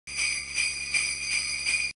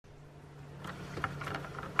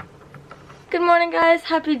Good morning, guys.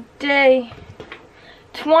 Happy day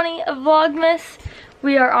 20 of Vlogmas.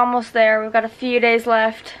 We are almost there. We've got a few days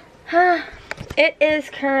left. It is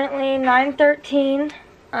currently 9:13.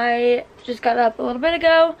 I just got up a little bit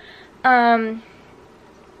ago. I'm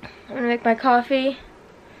gonna make my coffee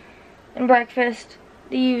and breakfast,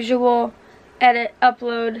 the usual, edit,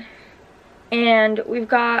 upload, and we've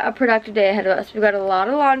got a productive day ahead of us. We've got a lot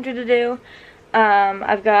of laundry to do.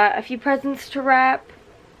 I've got a few presents to wrap.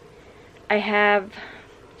 I have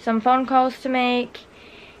some phone calls to make,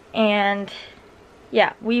 and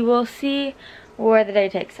yeah, we will see where the day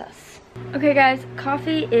takes us. Okay guys,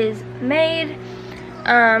 coffee is made.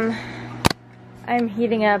 I'm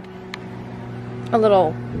heating up a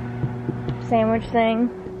little sandwich thing,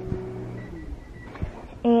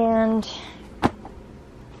 and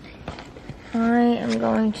I am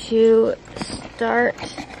going to start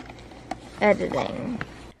editing.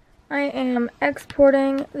 I am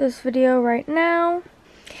exporting this video right now.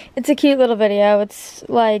 It's a cute little video. It's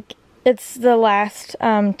the last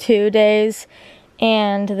 2 days,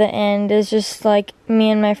 and the end is just like me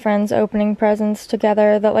and my friends opening presents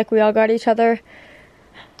together that we all got each other.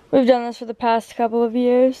 We've done this for the past couple of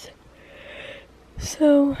years.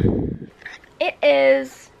 So it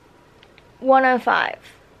is 1:05.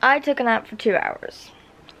 I took a nap for 2 hours.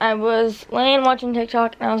 I was laying watching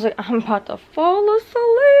TikTok, and I was like, I'm about to fall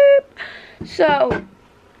asleep. So,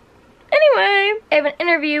 anyway, I have an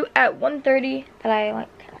interview at 1:30 that I kind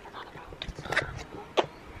of forgot about.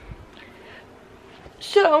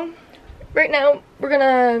 So, right now, we're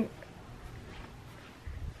gonna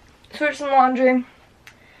switch some laundry,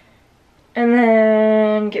 and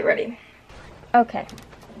then get ready. Okay.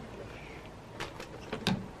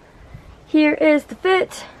 Here is the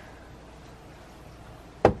fit.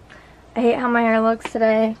 I hate how my hair looks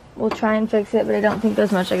today. We'll try and fix it, but I don't think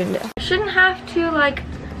there's much I can do. I shouldn't have to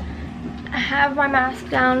have my mask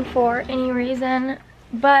down for any reason,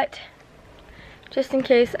 but just in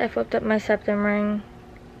case I flipped up my septum ring.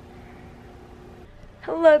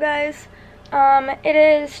 Hello guys. It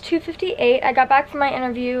is 2:58. I got back from my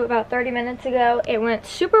interview about 30 minutes ago. It went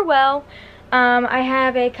super well. I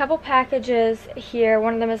have a couple packages here.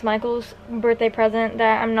 One of them is Michael's birthday present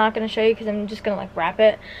that I'm not going to show you because I'm just going to wrap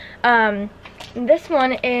it. This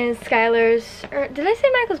one is Skylar's, or did I say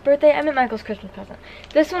Michael's birthday? I meant Michael's Christmas present.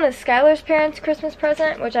 This one is Skylar's parents' Christmas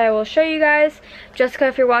present, which I will show you guys. Jessica,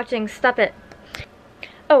 if you're watching, stop it.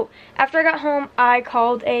 Oh, after I got home, I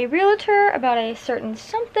called a realtor about a certain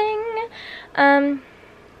something.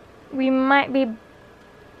 We might be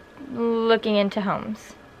looking into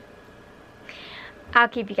homes. I'll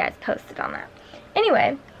keep you guys posted on that.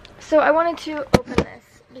 Anyway, so I wanted to open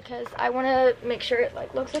this because I want to make sure it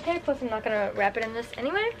looks okay, plus I'm not going to wrap it in this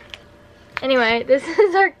anyway. Anyway, this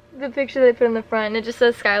is the picture they put in the front. It just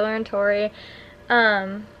says Skylar and Tori.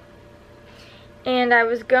 And I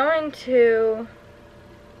was going to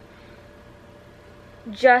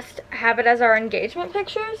just have it as our engagement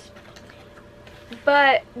pictures,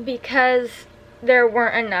 but because there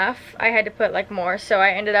weren't enough, I had to put more, so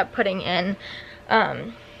I ended up putting in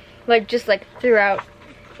just throughout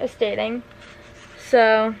a stating.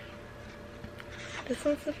 So this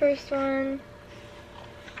one's the first one.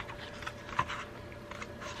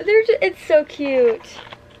 It's so cute.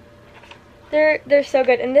 They're so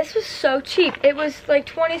good, and this was so cheap. It was like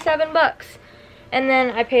 27 bucks, and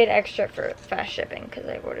then I paid extra for fast shipping because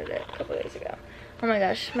I ordered it a couple days ago. Oh my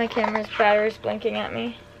gosh, my camera's battery's blinking at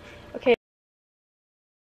me.